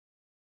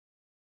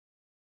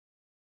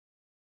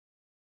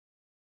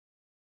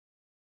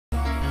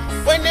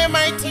when they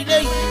mighty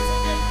day.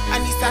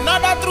 And it's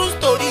another true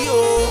story,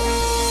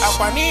 oh.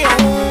 Akwani,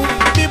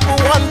 oh. People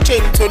want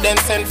change to them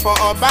send for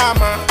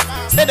Obama.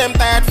 Say them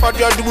tired for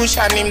George Bush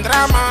and him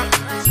drama.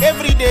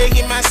 Every day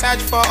he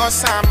massage for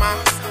Osama.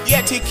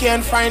 Yet he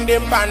can't find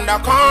him on the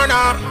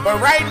corner.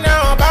 But right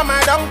now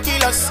Obama don't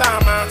kill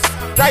Osama.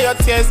 Dry your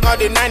tears for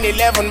the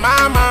 9/11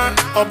 mama.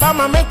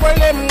 Obama make well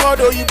them go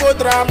do you go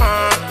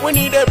drama. We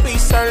need a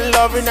peace and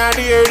love in the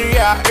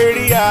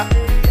area.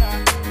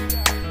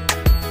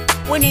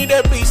 We need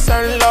a peace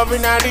and love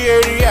in the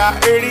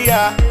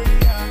area.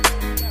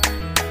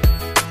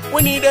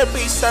 We need a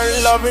peace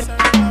and love in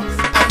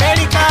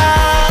America.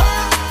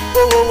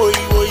 Oh,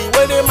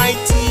 where they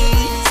mighty.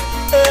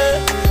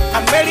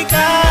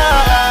 America.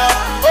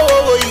 Oh,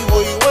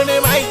 where they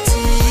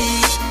mighty.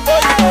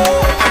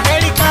 Oh,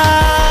 America.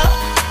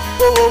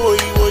 Oh,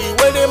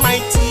 where they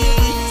mighty.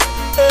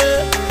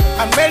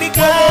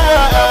 America.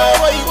 Oh,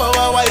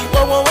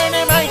 where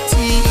they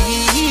mighty.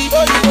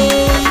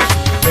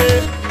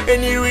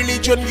 Any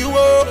religion you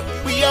are,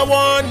 we are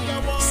one.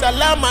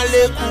 Salam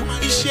alaikum,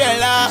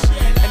 Ishala.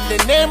 In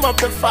the name of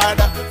the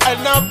Father,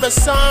 and of the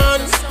Son,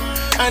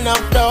 and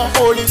of the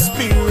Holy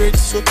Spirit.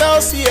 So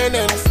tell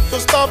CNN to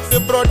stop the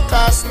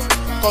broadcast,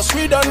 cause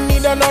we don't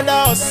need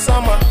another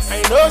Osama.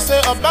 I know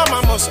say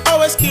Obama must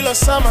always kill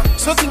Osama.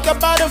 So think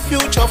about the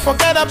future,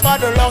 forget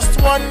about the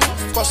lost one.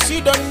 Cause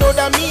you don't know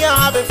that me, I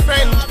have a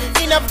friend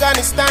in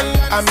Afghanistan,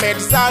 Ahmed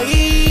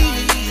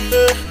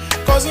Zahid.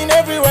 Cause in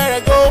everywhere I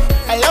go,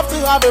 I love to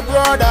have a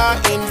brother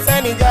in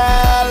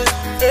Senegal,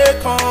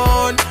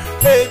 Akon,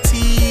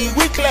 Haiti,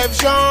 Wyclef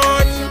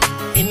Jean.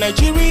 In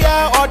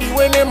Nigeria, all the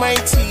way they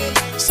mighty.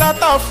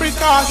 South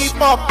Africa, hip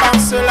hop,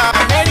 Angela,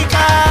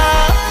 America.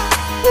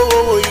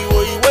 Oh,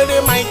 where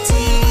they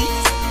mighty.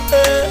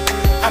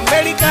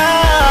 America.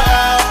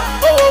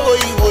 Oh,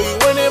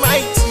 where they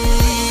mighty.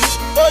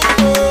 Oh,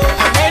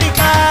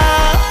 America.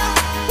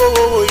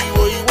 Oh,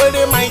 where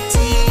they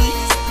mighty.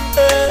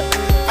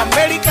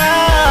 America.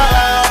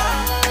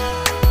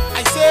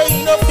 I say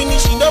you don't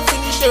finish,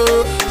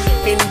 oh.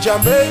 In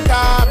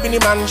Jamaica, in the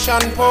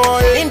mansion Paul.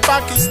 In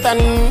Pakistan,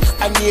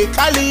 and the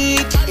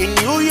Khalid. In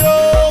New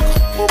York,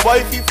 oh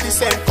boy 50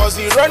 Cent, cause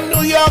he run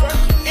New York.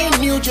 In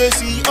New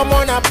Jersey, I'm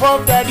on a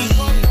pop daddy.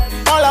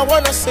 All I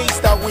wanna say is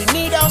that we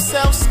need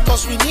ourselves,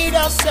 cause we need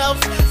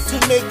ourselves to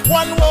make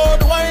one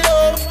world, one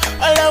love.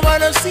 All I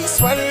wanna see is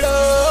one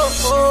love.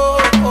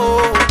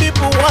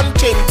 People want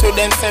change to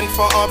them send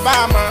for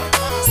Obama.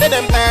 Say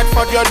them tired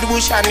for George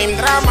Bush and him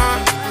drama.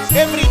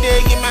 Every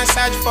day he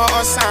massage for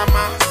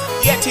Osama.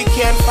 Yet he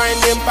can't find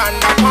him on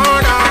the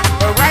corner.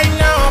 But right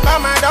now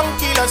Obama don't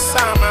kill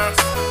Osama.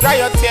 Dry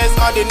your tears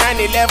for the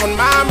 9/11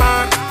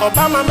 mama.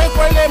 Obama make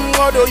well them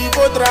go do you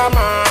go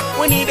drama.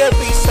 We need a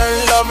peace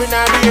and love in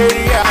the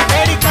area.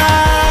 America.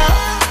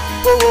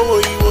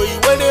 Oh,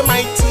 where they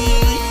mighty.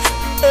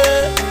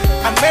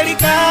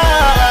 America.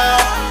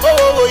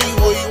 Oh,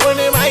 where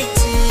they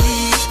mighty.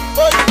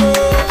 Oh,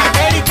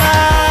 America.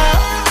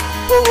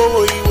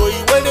 Oh,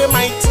 where they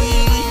mighty.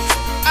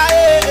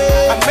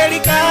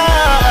 America.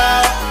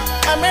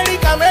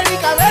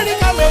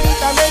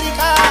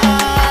 America.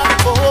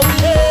 Oh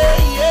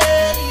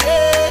yeah.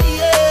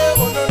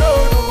 Oh no.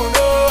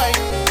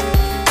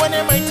 When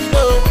am I to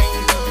know?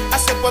 I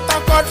said, but I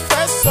got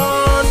first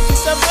son.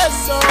 It's a first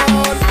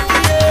son.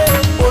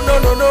 Yeah. Oh no.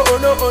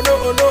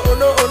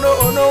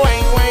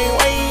 Wine.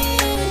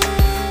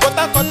 But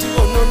I got you.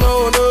 Oh no.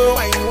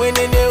 When.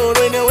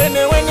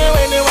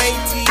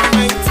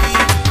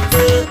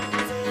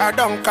 A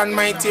Duncan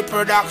Mighty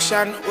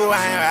production.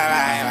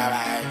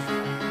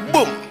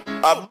 Boom.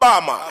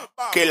 Obama,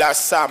 kill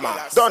Osama.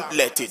 Don't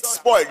let it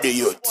spoil the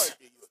youth.